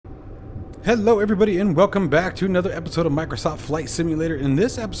Hello everybody and welcome back to another episode of Microsoft Flight Simulator. In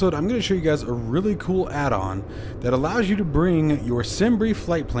this episode I'm going to show you guys a really cool add-on that allows you to bring your Simbrief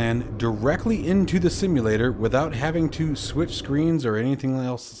flight plan directly into the simulator without having to switch screens or anything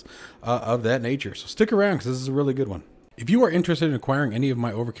else of that nature. So stick around because this is a really good one. If you are interested in acquiring any of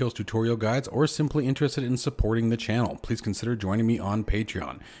my Overkills tutorial guides or simply interested in supporting the channel, please consider joining me on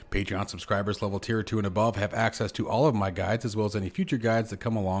Patreon. Patreon subscribers level tier 2 and above have access to all of my guides as well as any future guides that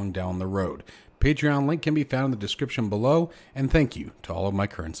come along down the road. Patreon link can be found in the description below, and thank you to all of my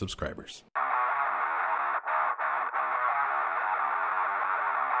current subscribers.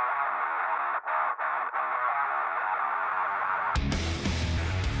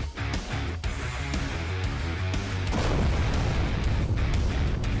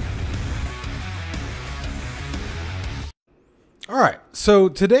 Alright, so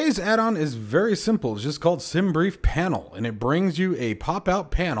today's add-on is very simple. It's just called Simbrief Panel, and it brings you a pop-out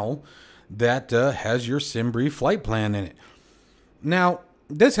panel that has your Simbrief flight plan in it. Now,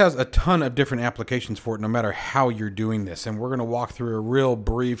 this has a ton of different applications for it no matter how you're doing this, and we're going to walk through a real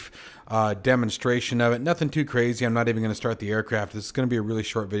brief demonstration of it. Nothing too crazy. I'm not even going to start the aircraft. This is going to be a really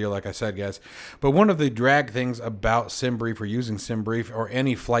short video like I said, guys. But one of the drag things about Simbrief or using Simbrief or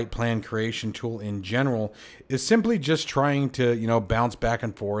any flight plan creation tool in general is simply just trying to, you know, bounce back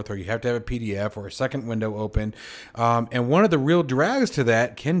and forth, or you have to have a PDF or a second window open. And one of the real drags to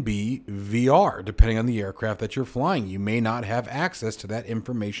that can be VR, depending on the aircraft that you're flying. You may not have access to that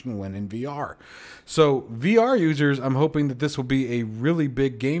information when in VR. So VR users, I'm hoping that this will be a really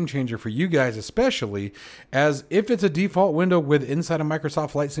big game changer for you guys, especially as if it's a default window with inside of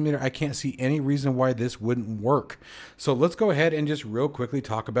Microsoft Flight Simulator, I can't see any reason why this wouldn't work. So let's go ahead and just real quickly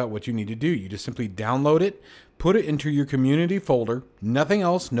talk about what you need to do. You just simply download it, put it into your community folder, nothing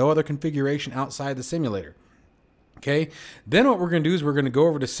else, no other configuration outside the simulator. Okay, then what we're going to do is we're going to go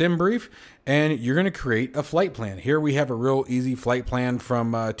over to Simbrief and you're going to create a flight plan. Here we have a real easy flight plan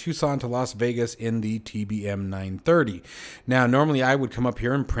from Tucson to Las Vegas in the TBM 930. Now, normally I would come up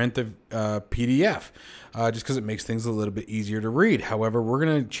here and print the PDF just because it makes things a little bit easier to read. However, we're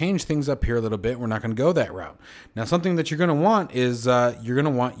going to change things up here a little bit. We're not going to go that route. Now, something that you're going to want is you're going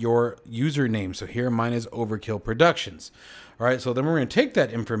to want your username. So here mine is Overkill Productions. All right, so then we're going to take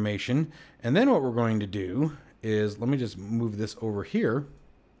that information, and then what we're going to do is, let me just move this over here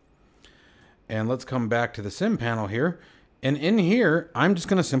and let's come back to the sim panel here. And in here, I'm just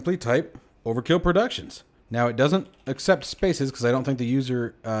going to simply type Overkill Productions. Now it doesn't accept spaces because I don't think the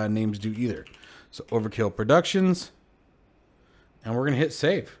user names do either. So Overkill Productions, and we're going to hit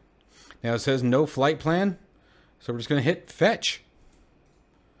save. Now it says no flight plan. So we're just going to hit fetch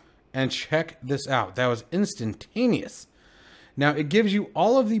and check this out. That was instantaneous. Now, it gives you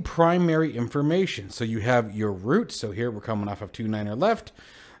all of the primary information. So you have your route. So here we're coming off of 29er left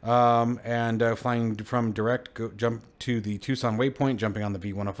and flying from direct, jump to the Tucson waypoint, jumping on the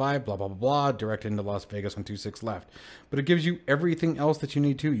V105, blah, blah, blah, blah, direct into Las Vegas on 26 left. But it gives you everything else that you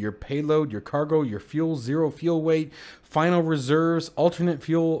need to, your payload, your cargo, your fuel, zero fuel weight, final reserves, alternate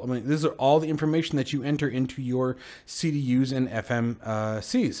fuel. I mean, these are all the information that you enter into your CDUs and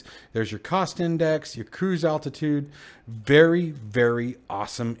FMCs. There's your cost index, your cruise altitude. Very, very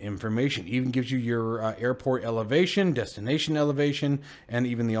awesome information. Even gives you your airport elevation, destination elevation, and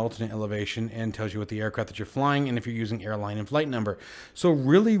even the alternate elevation, and tells you what the aircraft that you're flying and if you're using airline and flight number. So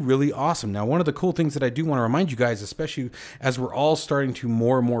really, really awesome. Now, one of the cool things that I do want to remind you guys, especially as we're all starting to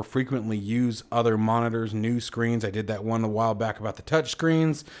more and more frequently use other monitors, new screens. I did that one a while back about the touch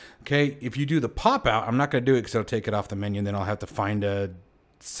screens. Okay, if you do the pop out, I'm not going to do it because it'll take it off the menu and then I'll have to find a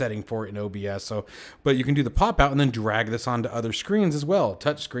setting for it in OBS. So, but you can do the pop out and then drag this onto other screens as well,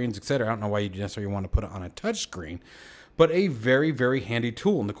 touch screens, etc. I don't know why you necessarily want to put it on a touch screen, but a very, very handy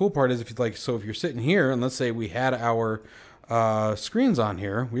tool. And the cool part is if you like, so if you're sitting here and let's say we had our screens on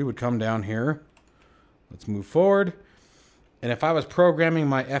here, we would come down here. Let's move forward. And if I was programming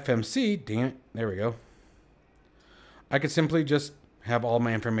my FMC, damn it, there we go. I could simply just have all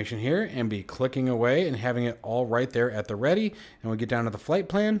my information here and be clicking away and having it all right there at the ready. And we get down to the flight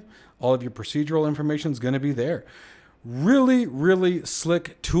plan, all of your procedural information is going to be there. Really, really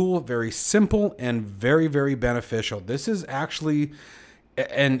slick tool, very simple and very, very beneficial. This is actually,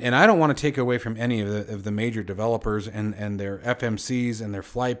 and I don't want to take away from any of the major developers and their FMCs and their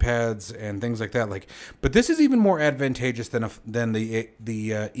fly pads and things like that. Like, but this is even more advantageous than the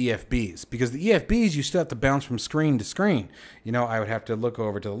EFBs, because the EFBs you still have to bounce from screen to screen. You know, I would have to look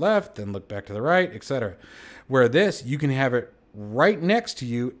over to the left, then look back to the right, etc. Where this, you can have it right next to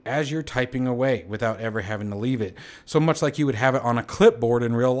you as you're typing away without ever having to leave it. So much like you would have it on a clipboard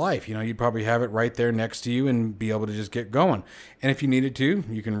in real life. You know, you'd probably have it right there next to you and be able to just get going. And if you needed to,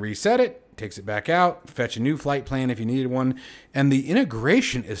 you can reset it, takes it back out, fetch a new flight plan if you needed one, and the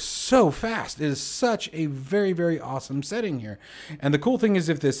integration is so fast. It is such a very, very awesome setting here. And the cool thing is,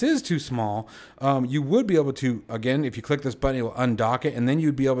 if this is too small, you would be able to, again, if you click this button, it will undock it, and then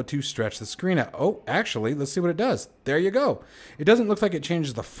you'd be able to stretch the screen out. Oh, actually, let's see what it does. There you go. It doesn't look like it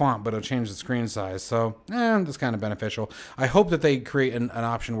changes the font, but it'll change the screen size. So that's kind of beneficial. I hope that they create an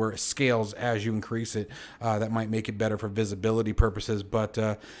option where it scales as you increase it. That might make it better for visibility purposes. But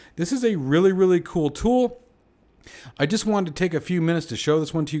this is a really, really cool tool. I just wanted to take a few minutes to show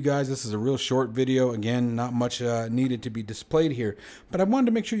this one to you guys. This is a real short video. Again, not much needed to be displayed here. But I wanted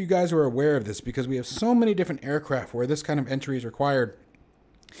to make sure you guys are aware of this because we have so many different aircraft where this kind of entry is required.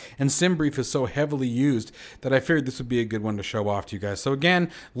 And Simbrief is so heavily used that I figured this would be a good one to show off to you guys. So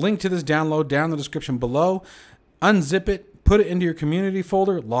again, link to this download down in the description below. Unzip it, put it into your community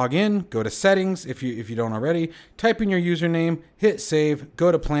folder, log in, go to settings if you don't already, type in your username, hit save,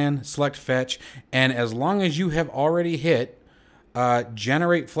 go to plan, select fetch, and as long as you have already hit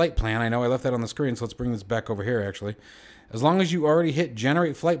generate flight plan, I know I left that on the screen, so let's bring this back over here actually. As long as you already hit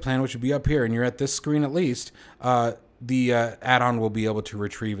generate flight plan, which would be up here, and you're at this screen at least, the add-on will be able to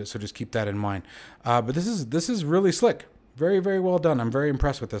retrieve it, so just keep that in mind. But this is really slick. Very, very well done. I'm very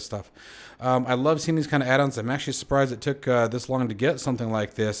impressed with this stuff. I love seeing these kind of add-ons. I'm actually surprised it took this long to get something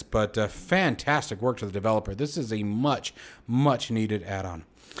like this, but fantastic work to the developer. This is a much, much needed add-on.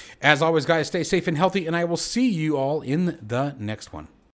 As always, guys, stay safe and healthy, and I will see you all in the next one.